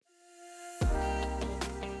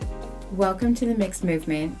Welcome to the Mixed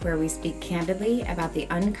Movement, where we speak candidly about the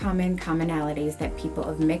uncommon commonalities that people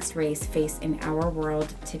of mixed race face in our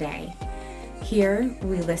world today. Here,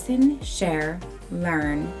 we listen, share,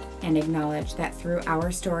 learn, and acknowledge that through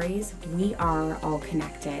our stories, we are all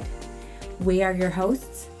connected. We are your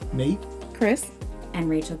hosts, Nate, Chris, and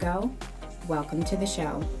Rachel Go. Welcome to the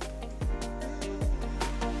show.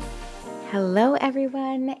 Hello,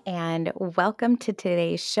 everyone, and welcome to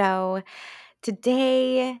today's show.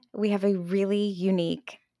 Today, we have a really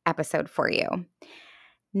unique episode for you.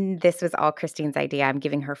 This was all Christine's idea. I'm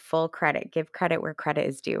giving her full credit. Give credit where credit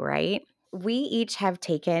is due, right? We each have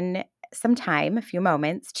taken some time, a few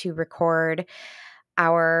moments, to record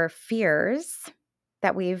our fears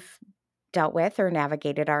that we've dealt with or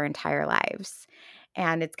navigated our entire lives.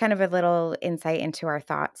 And it's kind of a little insight into our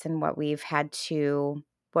thoughts and what we've had to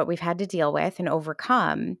deal with and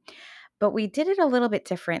overcome. But we did it a little bit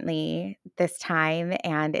differently this time,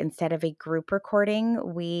 and instead of a group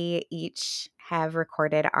recording, we each have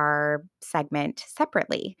recorded our segment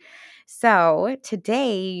separately. So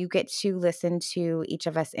today you get to listen to each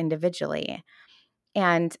of us individually.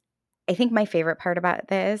 And I think my favorite part about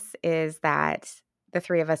this is that the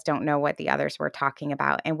three of us don't know what the others were talking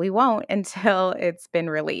about, and we won't until it's been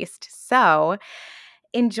released. So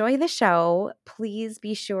enjoy the show. Please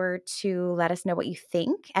be sure to let us know what you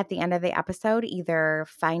think at the end of the episode. Either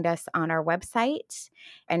find us on our website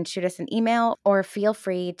and shoot us an email, or feel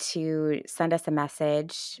free to send us a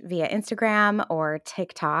message via Instagram or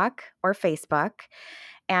TikTok or Facebook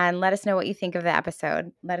and let us know what you think of the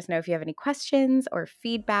episode. Let us know if you have any questions or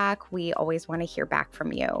feedback. We always want to hear back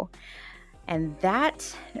from you. And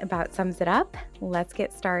that about sums it up. Let's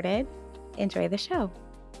get started. Enjoy the show.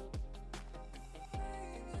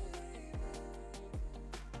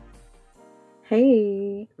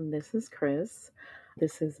 hey, this is Chris.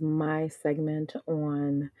 This is my segment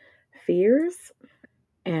on fears.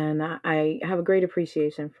 And I have a great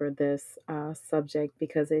appreciation for this subject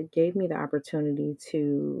because it gave me the opportunity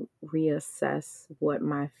to reassess what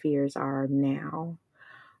my fears are now.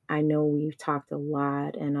 I know we've talked a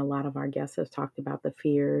lot, and a lot of our guests have talked about the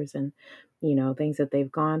fears and, things that they've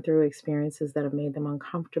gone through, experiences that have made them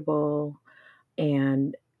uncomfortable.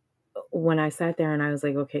 And when I sat there and I was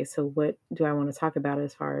like, okay, so what do I want to talk about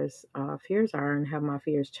as far as fears are, and have my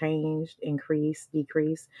fears changed, increase,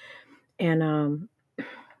 decrease? And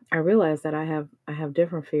I realized that I have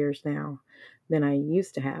different fears now than I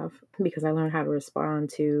used to have because I learned how to respond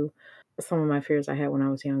to some of my fears I had when I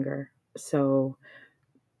was younger. So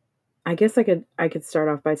I guess I could start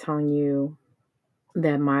off by telling you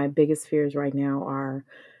that my biggest fears right now are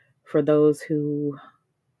for those who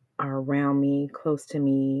are around me, close to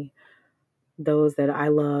me, those that I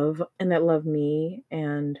love and that love me,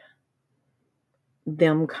 and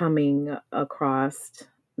them coming across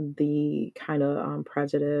the kind of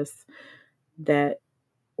prejudice that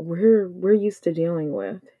we're used to dealing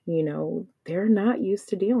with. They're not used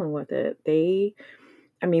to dealing with it.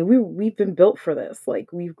 I mean, we've been built for this.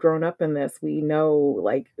 Like, we've grown up in this. We know,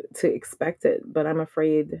 like, to expect it. But I'm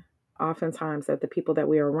afraid oftentimes that the people that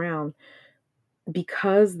we are around,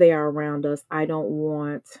 because they are around us, I don't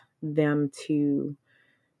want them to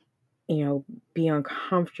be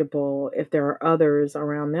uncomfortable if there are others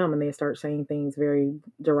around them and they start saying things very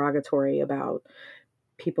derogatory about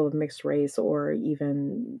people of mixed race or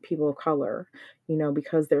even people of color,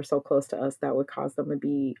 because they're so close to us, that would cause them to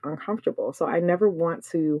be uncomfortable. So I never want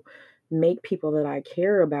to make people that I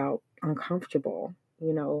care about uncomfortable,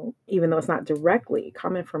 even though it's not directly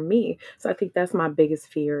coming from me. So I think that's my biggest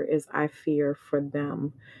fear, is I fear for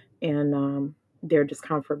them and their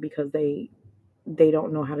discomfort because they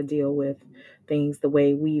don't know how to deal with things the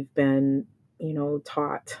way we've been,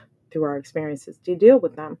 taught through our experiences to deal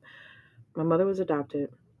with them. My mother was adopted,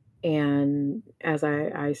 and as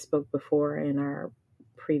I spoke before in our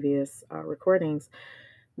previous recordings,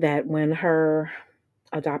 that when her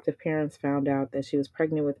adoptive parents found out that she was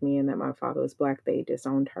pregnant with me and that my father was black, they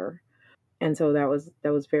disowned her. And so that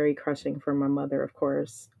was very crushing for my mother, of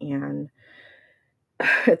course. And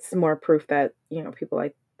it's more proof that, people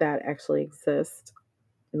like that actually exist.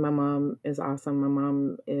 My mom is awesome. My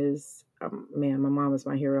mom is, man, my mom is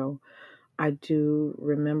my hero. I do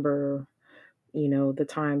remember, the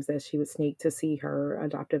times that she would sneak to see her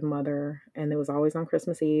adoptive mother, and it was always on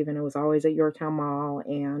Christmas Eve, and it was always at Yorktown Mall.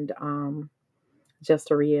 And just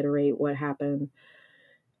to reiterate what happened,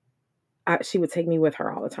 she would take me with her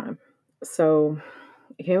all the time. So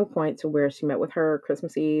it came a point to where she met with her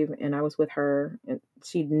Christmas Eve, and I was with her, and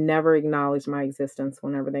she never acknowledged my existence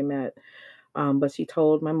whenever they met. But she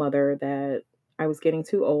told my mother that I was getting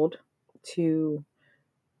too old to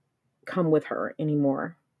come with her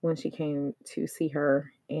anymore. when she came to see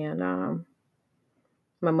her. And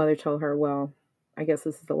my mother told her, well, I guess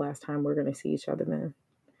this is the last time we're going to see each other then.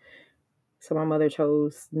 So my mother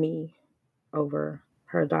chose me over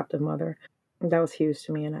her adoptive mother. That was huge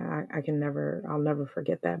to me, and I'll never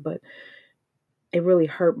forget that. But it really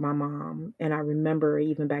hurt my mom. And I remember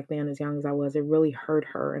even back then, as young as I was, it really hurt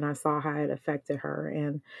her. And I saw how it affected her.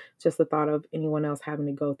 And just the thought of anyone else having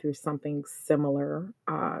to go through something similar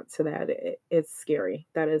to that, it's scary.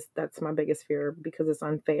 That's my biggest fear because it's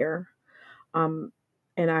unfair. Um,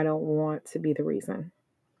 and I don't want to be the reason.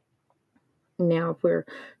 Now, if we're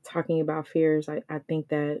talking about fears, I think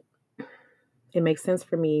that it makes sense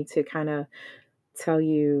for me to kind of tell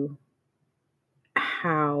you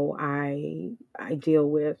how I deal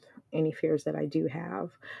with any fears that I do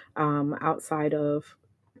have outside of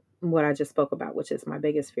what I just spoke about, which is my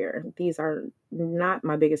biggest fear. These are not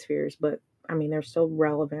my biggest fears, but I mean they're still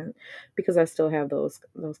relevant because I still have those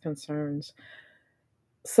concerns.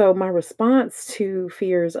 So my response to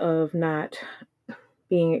fears of not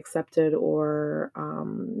being accepted or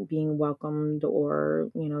being welcomed or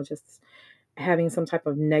just having some type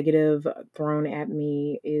of negative thrown at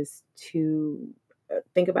me is to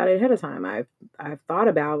think about it ahead of time. I've thought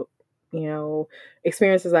about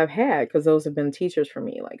experiences I've had because those have been teachers for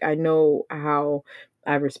me. Like I know how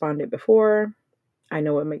I've responded before. I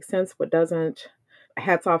know what makes sense, what doesn't.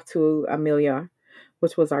 Hats off to Amelia,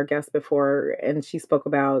 which was our guest before, and she spoke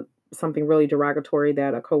about something really derogatory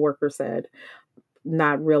that a coworker said,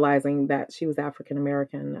 not realizing that she was African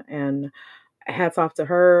American. And hats off to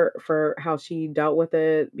her for how she dealt with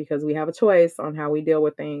it because we have a choice on how we deal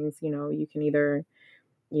with things. You can either,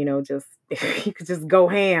 just you could just go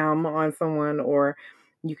ham on someone or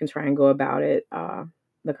you can try and go about it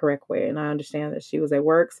the correct way. And I understand that she was at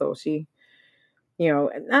work, so she,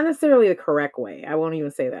 not necessarily the correct way. I won't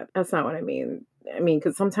even say that. That's not what I mean. I mean,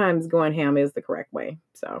 because sometimes going ham is the correct way.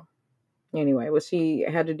 So anyway, what she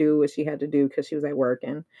had to do what she had to do because she was at work,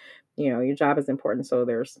 and your job is important. So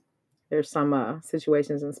there's some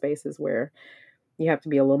situations and spaces where you have to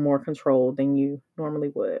be a little more controlled than you normally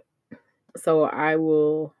would. So I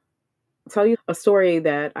will tell you a story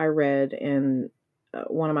that I read in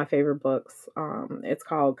one of my favorite books. It's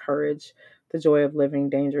called Courage: The Joy of Living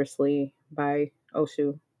Dangerously by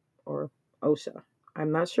Osho or Osha.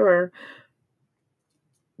 I'm not sure,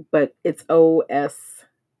 but it's Osho.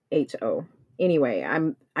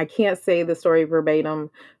 Anyway, I can't say the story verbatim,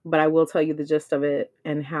 but I will tell you the gist of it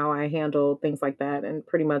and how I handle things like that and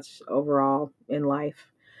pretty much overall in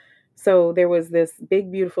life. So there was this big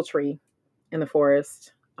beautiful tree in the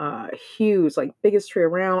forest, huge, like biggest tree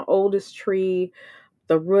around, oldest tree.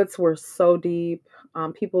 The roots were so deep.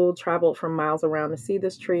 People traveled from miles around to see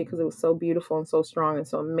this tree because it was so beautiful and so strong and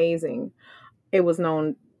so amazing. It was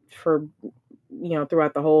known for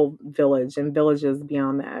throughout the whole village and villages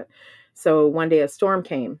beyond that. So one day a storm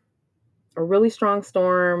came, a really strong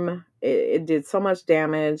storm. It did so much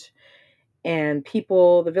damage. And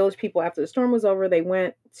the village people, after the storm was over, they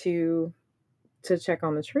went to check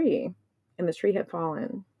on the tree, and the tree had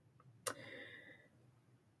fallen.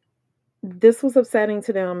 This was upsetting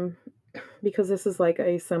to them because this is like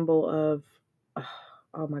a symbol of,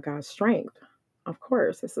 oh my gosh, strength. Of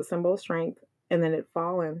course, it's a symbol of strength, and then it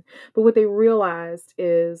fallen. But what they realized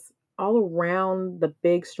is all around the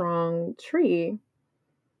big, strong tree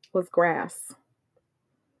was grass.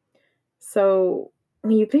 So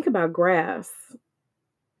when you think about grass,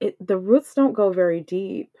 the roots don't go very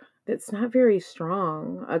deep. It's not very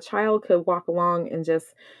strong. A child could walk along and just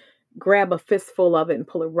grab a fistful of it and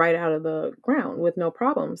pull it right out of the ground with no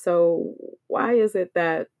problem. So why is it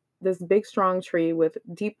that this big strong tree with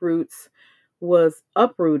deep roots was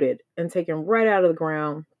uprooted and taken right out of the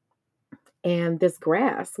ground, and this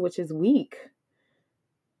grass, which is weak,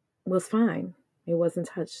 was fine? It wasn't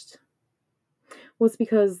touched. Well, it's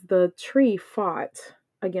because the tree fought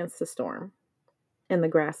against the storm and the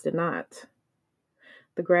grass did not.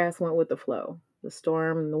 The grass went with the flow. The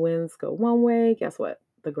storm and the winds go one way. Guess what?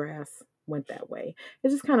 The grass went that way. It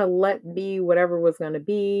just kind of let be whatever was going to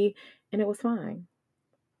be, and it was fine.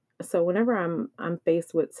 So whenever I'm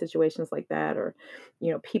faced with situations like that, or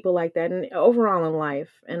people like that, and overall in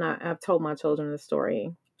life, and I've told my children the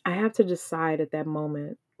story, I have to decide at that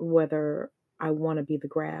moment whether I want to be the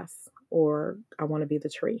grass or I want to be the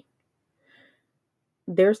tree.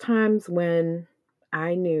 There's times when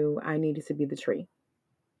I knew I needed to be the tree,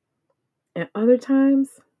 and other times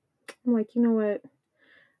I'm like, you know what?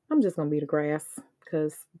 I'm just gonna be the grass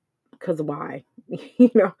because why?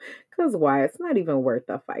 Because why? It's not even worth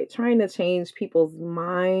the fight. Trying to change people's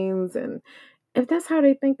minds, and if that's how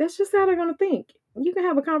they think, that's just how they're gonna think. You can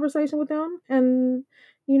have a conversation with them, and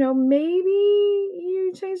maybe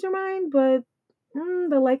you change your mind, but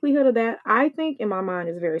the likelihood of that, I think, in my mind,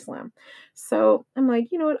 is very slim. So I'm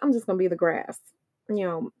like, you know what? I'm just going to be the grass.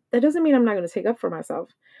 That doesn't mean I'm not going to take up for myself,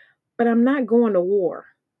 but I'm not going to war.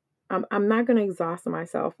 I'm not going to exhaust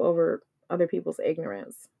myself over other people's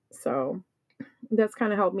ignorance. So that's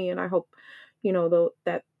kind of helped me, and I hope, though,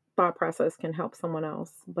 that thought process can help someone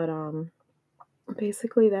else. But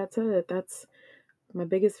basically, that's it. That's my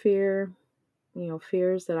biggest fear.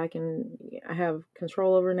 Fears that I have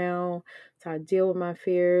control over now. So I deal with my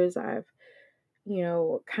fears. I've,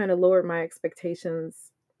 kind of lowered my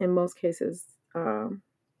expectations in most cases,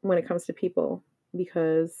 when it comes to people,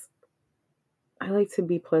 because I like to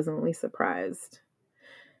be pleasantly surprised.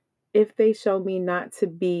 If they show me not to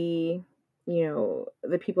be,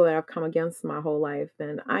 the people that I've come against my whole life,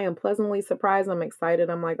 then I am pleasantly surprised. I'm excited.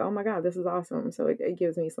 I'm like, oh my God, this is awesome. So it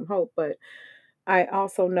gives me some hope. But I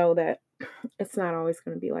also know that it's not always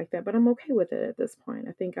going to be like that, but I'm okay with it at this point.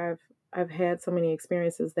 I think I've had so many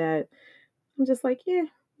experiences that I'm just like, yeah,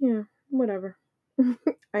 yeah, whatever.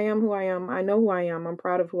 I am who I am. I know who I am. I'm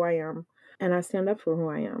proud of who I am. And I stand up for who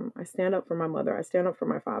I am. I stand up for my mother. I stand up for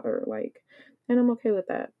my father. And I'm okay with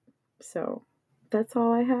that. So that's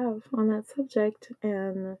all I have on that subject.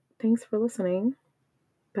 And thanks for listening.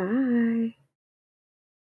 Bye.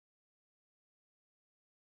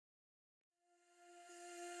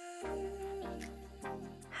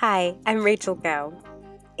 Hi, I'm Rachel Go.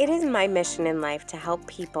 It is my mission in life to help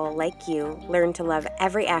people like you learn to love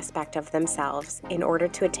every aspect of themselves in order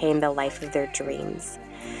to attain the life of their dreams.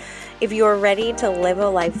 If you are ready to live a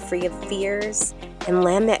life free of fears and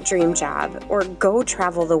land that dream job, or go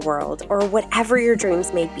travel the world, or whatever your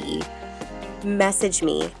dreams may be, message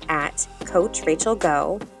me at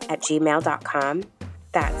coachrachelgo@gmail.com.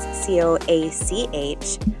 That's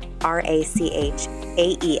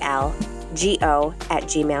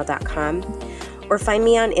CoachRachelGo@gmail.com, or find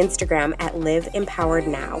me on Instagram at Live Empowered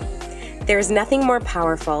Now. There is nothing more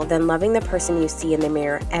powerful than loving the person you see in the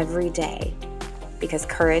mirror every day, because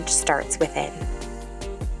courage starts within.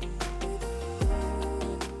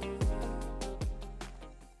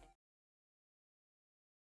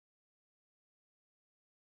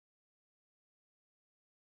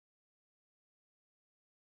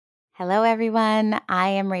 Hello, everyone. I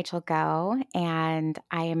am Rachel Go, and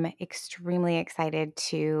I am extremely excited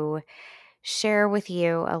to share with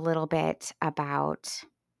you a little bit about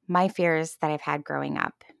my fears that I've had growing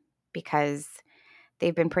up, because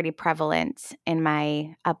they've been pretty prevalent in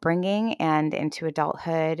my upbringing and into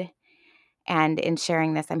adulthood. And in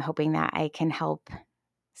sharing this, I'm hoping that I can help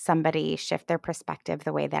somebody shift their perspective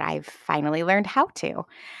the way that I've finally learned how to.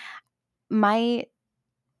 My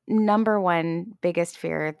number one biggest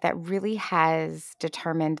fear that really has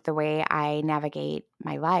determined the way I navigate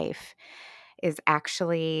my life is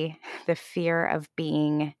actually the fear of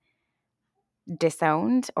being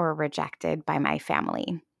disowned or rejected by my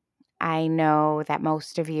family. I know that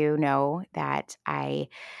most of you know that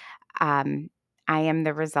um, I am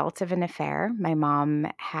the result of an affair. My mom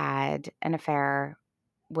had an affair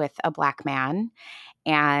with a Black man,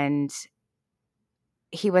 and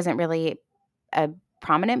he wasn't really a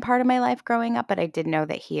prominent part of my life growing up, but I did know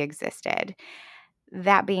that he existed.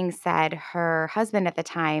 That being said, her husband at the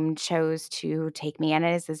time chose to take me in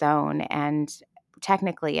as his own and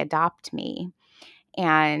technically adopt me.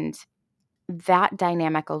 And that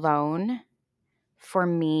dynamic alone, for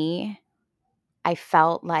me, I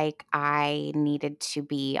felt like I needed to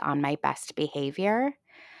be on my best behavior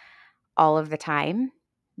all of the time,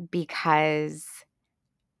 because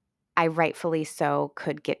I rightfully so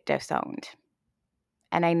could get disowned.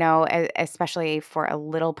 And I know, especially for a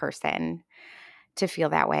little person to feel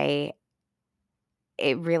that way,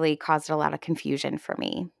 it really caused a lot of confusion for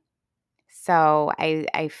me. So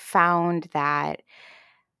I found that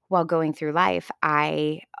while going through life,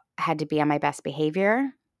 I had to be on my best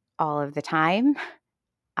behavior all of the time,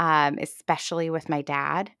 especially with my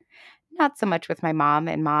dad. Not so much with my mom.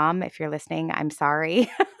 And mom, if you're listening, I'm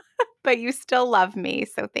sorry, but you still love me.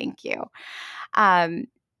 So thank you. Um,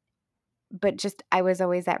 but just I was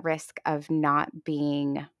always at risk of not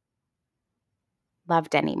being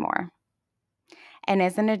loved anymore. And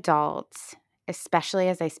as an adult, especially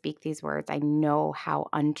as I speak these words, I know how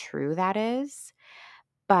untrue that is.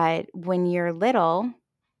 But when you're little,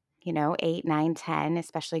 8, 9, 10,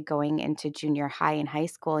 especially going into junior high and high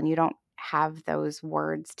school, and you don't have those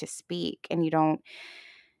words to speak, and you don't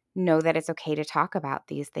know that it's okay to talk about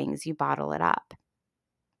these things, you bottle it up.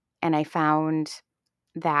 And I found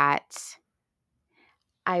that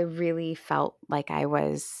I really felt like I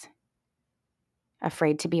was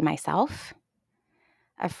afraid to be myself,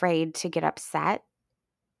 afraid to get upset,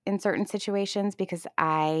 in certain situations because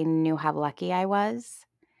I knew how lucky I was.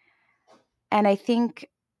 And I think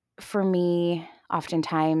for me,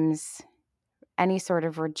 oftentimes, any sort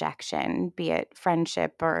of rejection, be it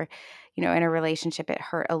friendship or, in a relationship, it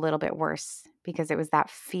hurt a little bit worse because it was that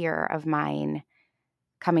fear of mine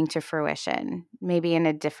coming to fruition, maybe in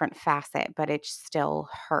a different facet, but it still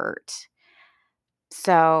hurt.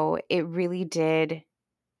 So it really did,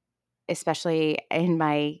 especially in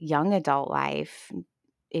my young adult life,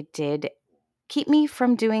 it did keep me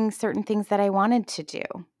from doing certain things that I wanted to do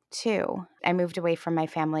too. I moved away from my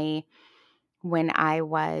family when I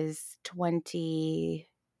was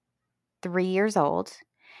 23 years old,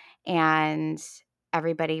 and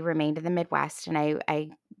everybody remained in the Midwest, and I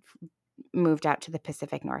moved out to the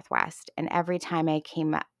Pacific Northwest. And every time I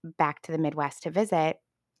came back to the Midwest to visit,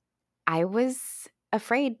 I was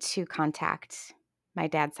afraid to contact my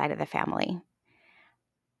dad's side of the family.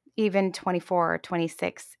 Even 24,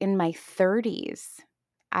 26, in my 30s,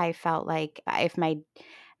 I felt like if my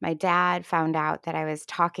dad found out that I was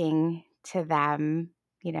talking to them,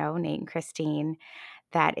 Nate and Christine,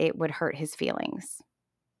 that it would hurt his feelings.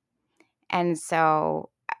 And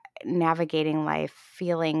so navigating life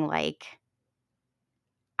feeling like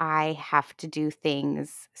I have to do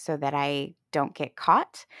things so that I don't get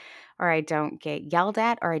caught or I don't get yelled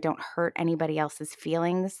at or I don't hurt anybody else's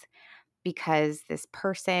feelings because this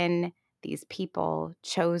person, these people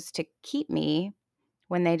chose to keep me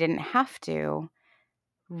when they didn't have to,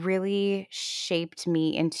 really shaped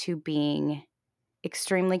me into being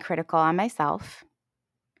extremely critical on myself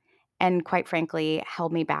and, quite frankly,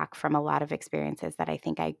 held me back from a lot of experiences that I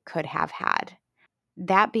think I could have had.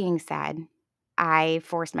 That being said, I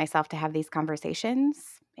forced myself to have these conversations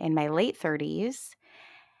in my late 30s,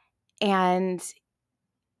 and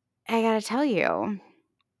I gotta tell you,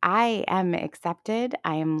 I am accepted,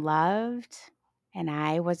 I am loved, and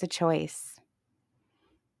I was a choice.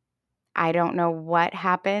 I don't know what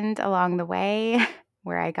happened along the way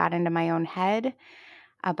where I got into my own head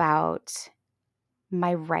about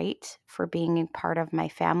my right for being a part of my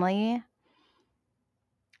family,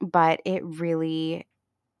 but it really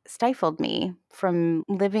stifled me from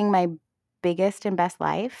living my biggest and best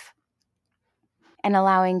life and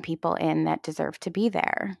allowing people in that deserve to be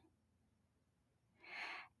there.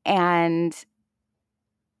 And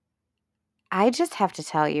I just have to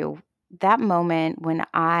tell you, that moment when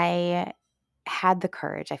I had the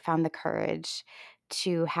courage, I found the courage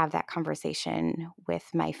to have that conversation with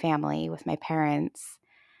my family, with my parents,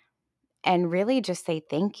 and really just say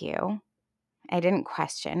thank you. I didn't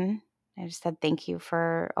question. I just said thank you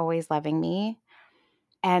for always loving me.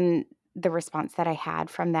 And the response that I had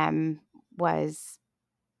from them was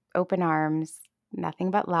open arms,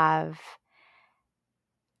 nothing but love.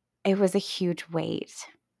 It was a huge weight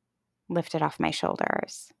lifted off my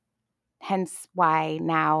shoulders. Hence why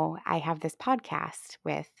now I have this podcast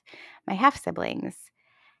with my half siblings,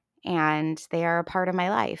 and they are a part of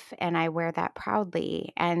my life, and I wear that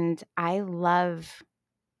proudly. And I love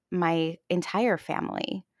my entire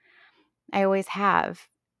family. I always have.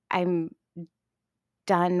 I'm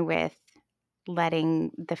done with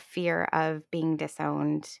letting the fear of being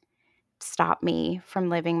disowned stop me from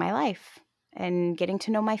living my life and getting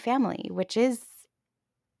to know my family, which is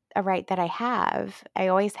a right that I have. I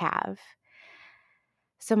always have.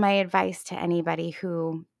 So, my advice to anybody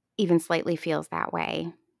who even slightly feels that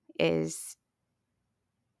way is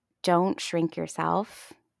don't shrink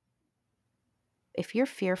yourself. If you're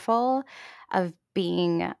fearful of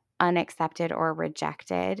being unaccepted or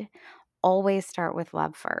rejected, always start with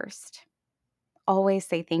love first. Always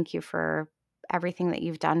say thank you for everything that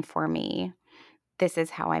you've done for me. This is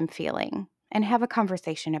how I'm feeling. And have a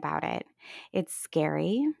conversation about it. It's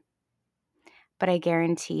scary, but I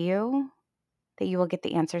guarantee you that you will get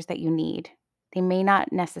the answers that you need. They may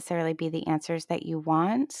not necessarily be the answers that you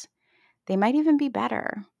want. They might even be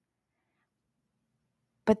better.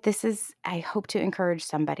 But I hope to encourage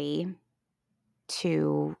somebody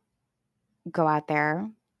to go out there,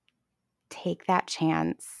 take that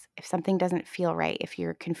chance. If something doesn't feel right, if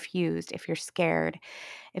you're confused, if you're scared,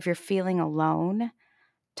 if you're feeling alone,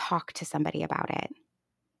 talk to somebody about it.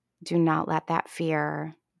 Do not let that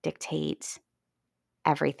fear dictate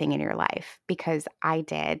everything in your life, because I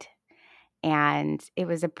did. And it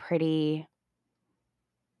was a pretty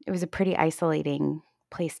isolating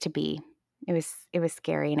place to be. It was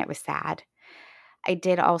scary and it was sad. I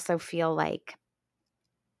did also feel like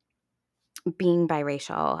being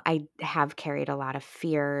biracial, I have carried a lot of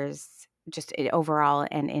fears just overall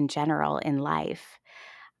and in general in life,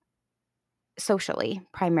 socially,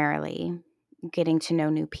 primarily, getting to know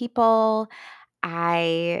new people.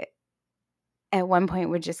 I at one point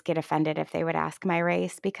would just get offended if they would ask my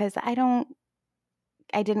race because I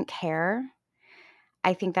didn't care.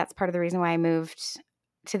 I think that's part of the reason why I moved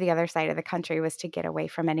to the other side of the country was to get away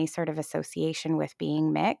from any sort of association with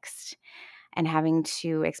being mixed and having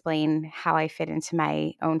to explain how I fit into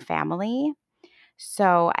my own family.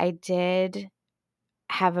 So I did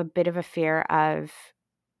have a bit of a fear of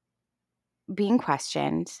being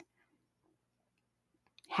questioned,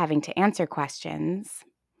 having to answer questions,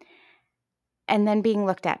 and then being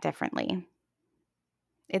looked at differently.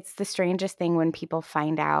 It's the strangest thing when people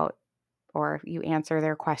find out or you answer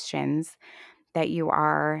their questions that you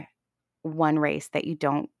are one race that you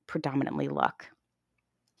don't predominantly look.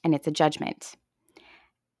 And it's a judgment.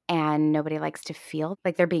 And nobody likes to feel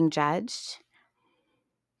like they're being judged.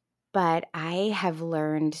 But I have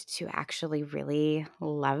learned to actually really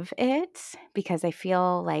love it because I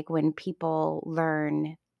feel like when people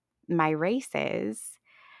learn my races,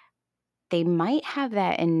 they might have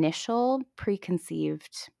that initial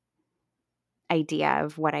preconceived idea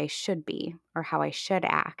of what I should be or how I should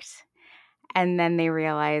act. And then they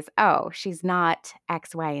realize, oh, she's not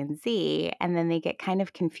X, Y, and Z. And then they get kind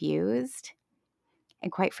of confused.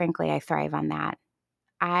 And quite frankly, I thrive on that.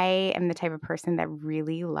 I am the type of person that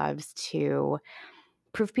really loves to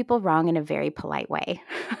prove people wrong in a very polite way.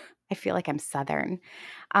 I feel like I'm Southern.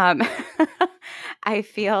 Um, I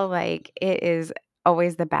feel like it is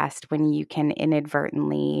always the best when you can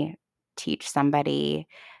inadvertently teach somebody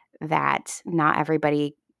that not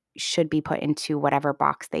everybody should be put into whatever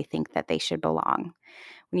box they think that they should belong.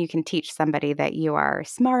 When you can teach somebody that you are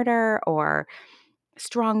smarter or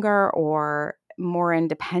stronger or more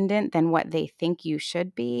independent than what they think you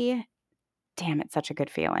should be, damn, it's such a good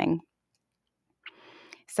feeling.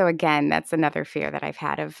 So again, that's another fear that I've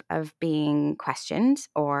had of being questioned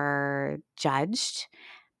or judged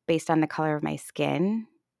based on the color of my skin,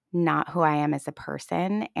 not who I am as a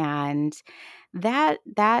person. And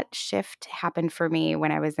that shift happened for me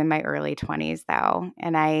when I was in my early 20s though.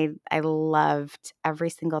 And I loved every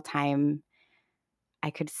single time I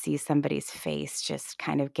could see somebody's face just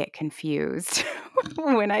kind of get confused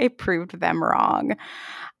when I proved them wrong.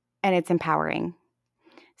 And it's empowering.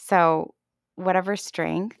 So, whatever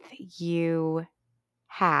strength you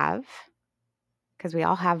have, because we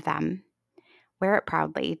all have them, wear it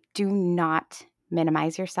proudly. Do not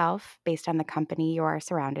minimize yourself based on the company you are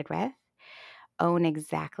surrounded with. Own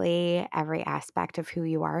exactly every aspect of who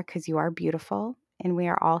you are because you are beautiful and we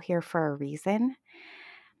are all here for a reason.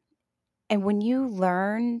 And when you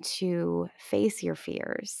learn to face your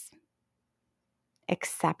fears,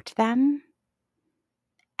 accept them,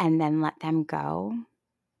 and then let them go,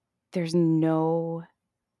 there's no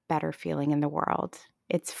better feeling in the world.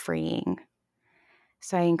 It's freeing.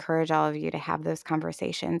 So I encourage all of you to have those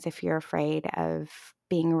conversations. If you're afraid of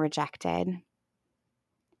being rejected,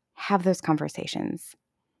 have those conversations.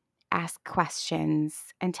 Ask questions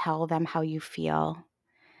and tell them how you feel.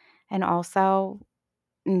 And also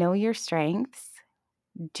know your strengths.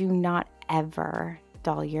 Do not ever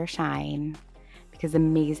dull your shine because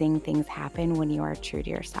amazing things happen when you are true to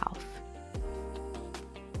yourself.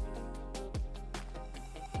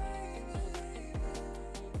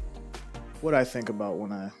 What I think about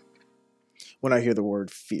when I hear the word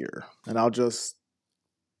fear, and I'll just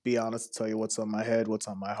be honest, tell you what's on my head, what's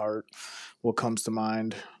on my heart, what comes to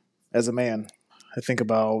mind as a man. I think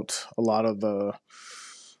about a lot of the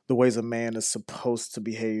ways a man is supposed to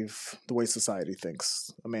behave, the way society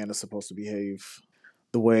thinks a man is supposed to behave,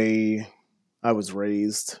 the way I was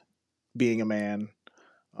raised, being a man,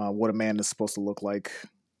 what a man is supposed to look like.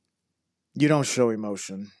 You don't show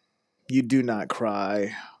emotion. You do not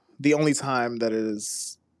cry. The only time that it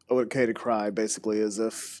is okay to cry, basically, is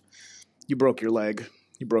if you broke your leg,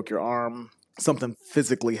 you broke your arm, something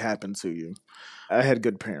physically happened to you. I had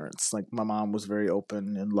good parents. Like, my mom was very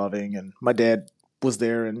open and loving, and my dad was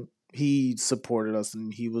there, and he supported us,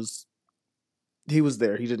 and he was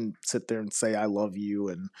there. He didn't sit there and say I love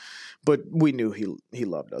you, but we knew he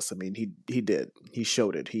loved us. I mean, he did. He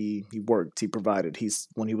showed it. He worked. He provided.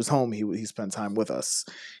 When he was home, he spent time with us.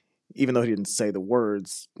 Even though he didn't say the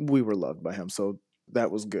words, we were loved by him. So that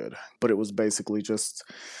was good. But it was basically just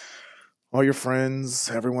all your friends,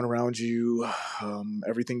 everyone around you,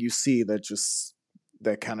 everything you see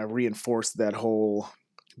that kind of reinforced that whole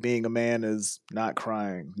being a man is not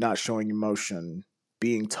crying, not showing emotion,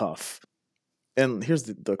 being tough. And here's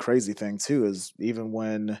the crazy thing too is even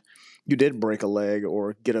when you did break a leg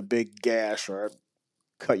or get a big gash or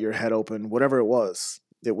cut your head open, whatever it was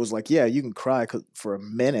like, yeah, you can cry for a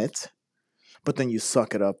minute, but then you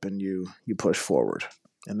suck it up and you push forward.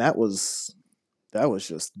 And that was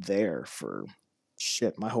just there for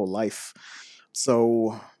shit my whole life.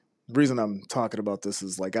 So the reason I'm talking about this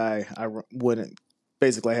is like I wouldn't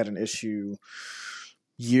basically I had an issue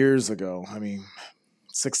years ago. I mean,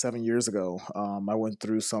 6, 7 years ago. I went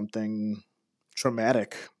through something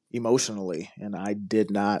traumatic emotionally, and I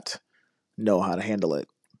did not know how to handle it.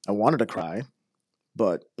 I wanted to cry,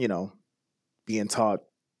 but being taught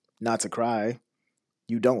not to cry,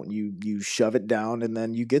 you don't. You shove it down, and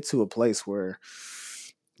then you get to a place where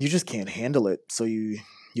you just can't handle it. So you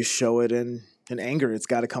show it in anger. It's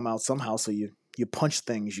got to come out somehow. So you punch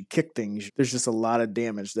things, you kick things. There's just a lot of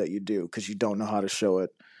damage that you do because you don't know how to show it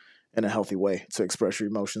in a healthy way, to express your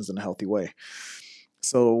emotions in a healthy way.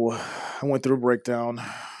 So I went through a breakdown.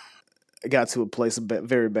 I got to a place,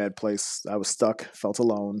 very bad place. I was stuck, felt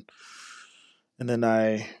alone, and then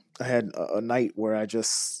I had a night where I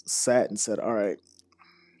just sat and said, "All right,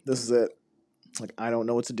 this is it. Like I don't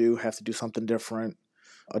know what to do. Have to do something different."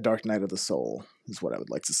 A dark night of the soul is what I would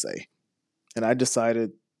like to say. And I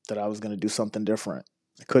decided that I was going to do something different.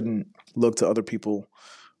 I couldn't look to other people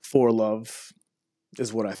for love,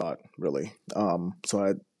 is what I thought, really.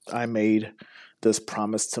 So I made this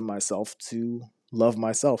promise to myself to love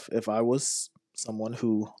myself. If I was someone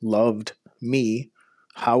who loved me,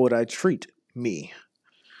 how would I treat me?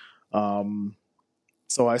 Um,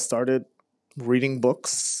 so I started reading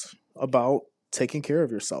books about taking care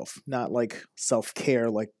of yourself, not like self care,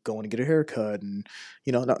 like going to get a haircut and,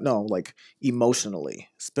 no, like emotionally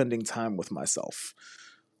spending time with myself,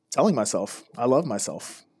 telling myself I love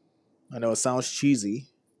myself. I know it sounds cheesy,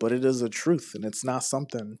 but it is a truth, and it's not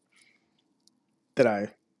something that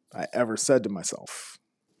I ever said to myself.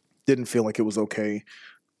 Didn't feel like it was okay.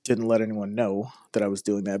 Didn't let anyone know that I was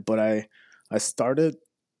doing that, but I started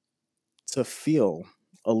to feel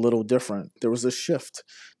a little different. There was a shift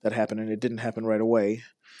that happened, and it didn't happen right away.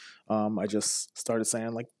 I just started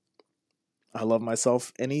saying like I love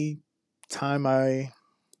myself. Any time I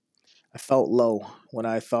felt low, when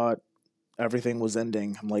I thought everything was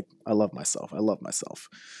ending, I'm like, I love myself. I love myself.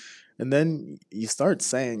 And then you start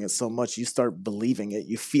saying it so much, you start believing it.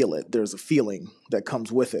 You feel it. There's a feeling that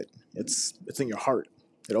comes with it. It's in your heart.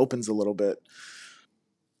 It opens a little bit,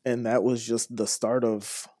 and that was just the start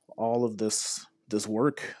of all of this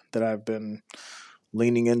work that I've been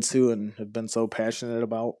leaning into and have been so passionate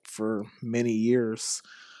about for many years.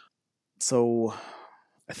 So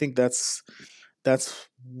I think that's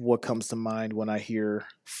what comes to mind when I hear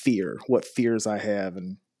fear, what fears I have,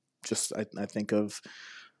 and just I think of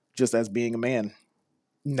just as being a man.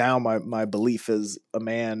 Now my belief is a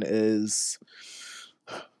man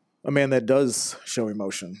that does show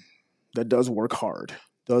emotion, that does work hard,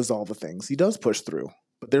 does all the things. He does push through.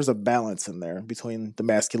 But there's a balance in there between the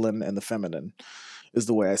masculine and the feminine, is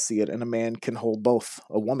the way I see it. And a man can hold both.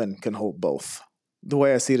 A woman can hold both. The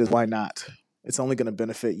way I see it is, why not? It's only going to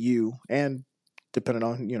benefit you, and depending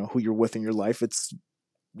on who you're with in your life,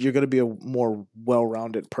 you're going to be a more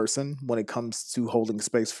well-rounded person when it comes to holding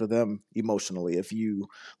space for them emotionally. If you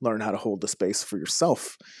learn how to hold the space for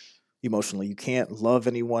yourself emotionally, you can't love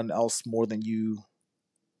anyone else more than you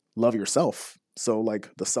love yourself. So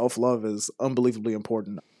like the self-love is unbelievably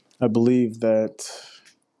important. I believe that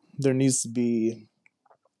there needs to be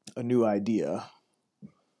a new idea,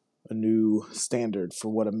 a new standard for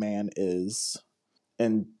what a man is,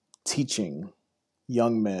 and teaching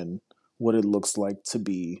young men what it looks like to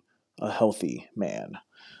be a healthy man.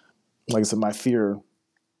 Like I said, my fear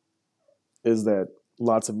is that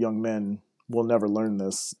lots of young men will never learn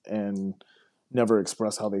this and never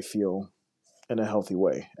express how they feel in a healthy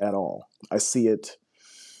way at all. I see it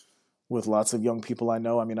with lots of young people I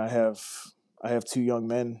know. I mean, I have two young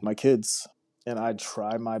men, my kids, and I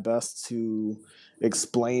try my best to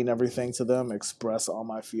explain everything to them, express all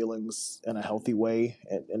my feelings in a healthy way,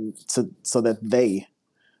 so that they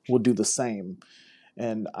will do the same.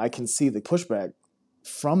 And I can see the pushback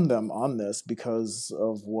from them on this because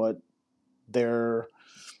of what their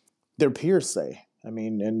their peers say. I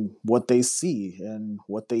mean, and what they see and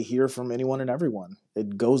what they hear from anyone and everyone.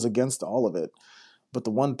 It goes against all of it. But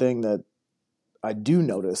the one thing that I do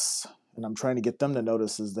notice, and I'm trying to get them to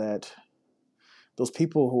notice, is that those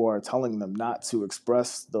people who are telling them not to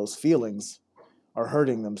express those feelings are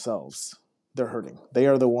hurting themselves. They're hurting. They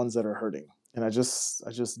are the ones that are hurting. And I just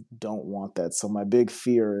don't want that. So my big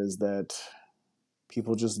fear is that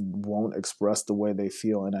people just won't express the way they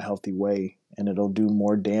feel in a healthy way, and it'll do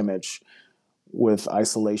more damage with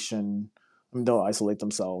isolation. I mean, they'll isolate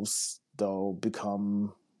themselves. They'll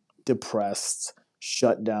become depressed,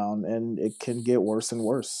 shut down, and it can get worse and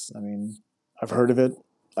worse. I mean, I've heard of it.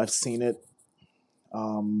 I've seen it.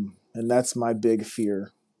 And that's my big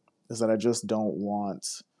fear, is that I just don't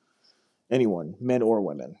want anyone, men or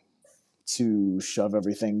women, to shove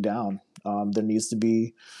everything down. There needs to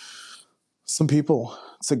be some people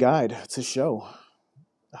to guide, to show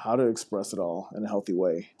how to express it all in a healthy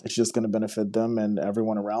way. It's just going to benefit them and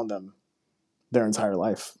everyone around them their entire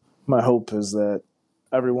life. My hope is that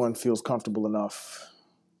everyone feels comfortable enough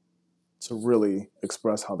to really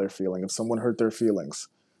express how they're feeling. If someone hurt their feelings,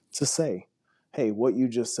 to say, hey, what you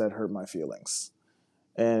just said hurt my feelings.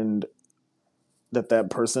 And that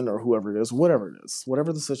person or whoever it is,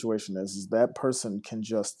 whatever the situation is that person can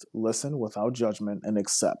just listen without judgment and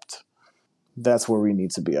accept. That's where we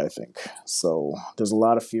need to be, I think. So there's a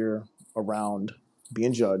lot of fear around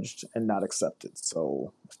being judged and not accepted.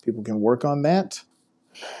 So if people can work on that,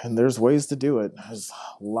 and there's ways to do it. There's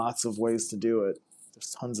lots of ways to do it.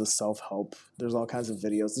 There's tons of self-help. There's all kinds of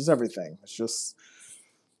videos. There's everything. It's just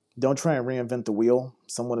don't try and reinvent the wheel.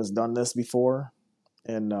 Someone has done this before,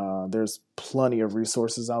 and there's plenty of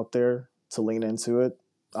resources out there to lean into it.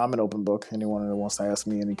 I'm an open book. Anyone that wants to ask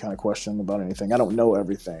me any kind of question about anything. I don't know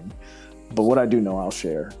everything, but what I do know, I'll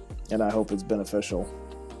share, and I hope it's beneficial.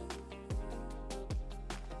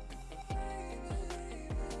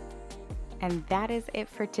 And that is it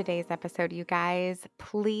for today's episode, you guys.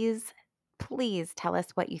 Please tell us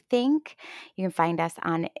what you think. You can find us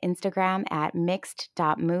on Instagram at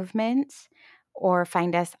mixed.movement or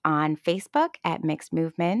find us on Facebook at Mixed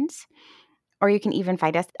Movement. Or you can even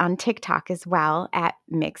find us on TikTok as well at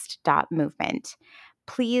mixed.movement.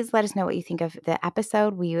 Please let us know what you think of the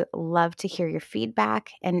episode. We love to hear your feedback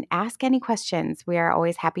and ask any questions. We are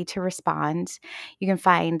always happy to respond. You can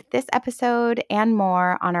find this episode and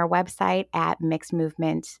more on our website at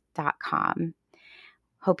mixedmovement.com.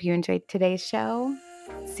 Hope you enjoyed today's show.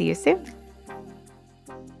 See you soon.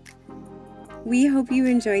 We hope you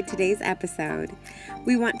enjoyed today's episode.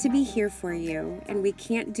 We want to be here for you, and we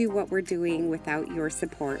can't do what we're doing without your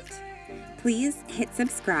support. Please hit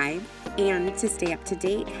subscribe, and to stay up to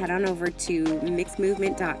date, head on over to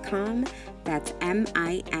mixedmovement.com. That's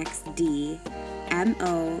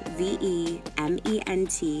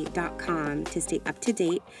mixedmovement.com to stay up to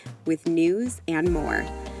date with news and more.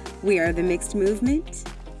 We are the Mixed Movement.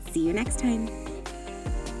 See you next time.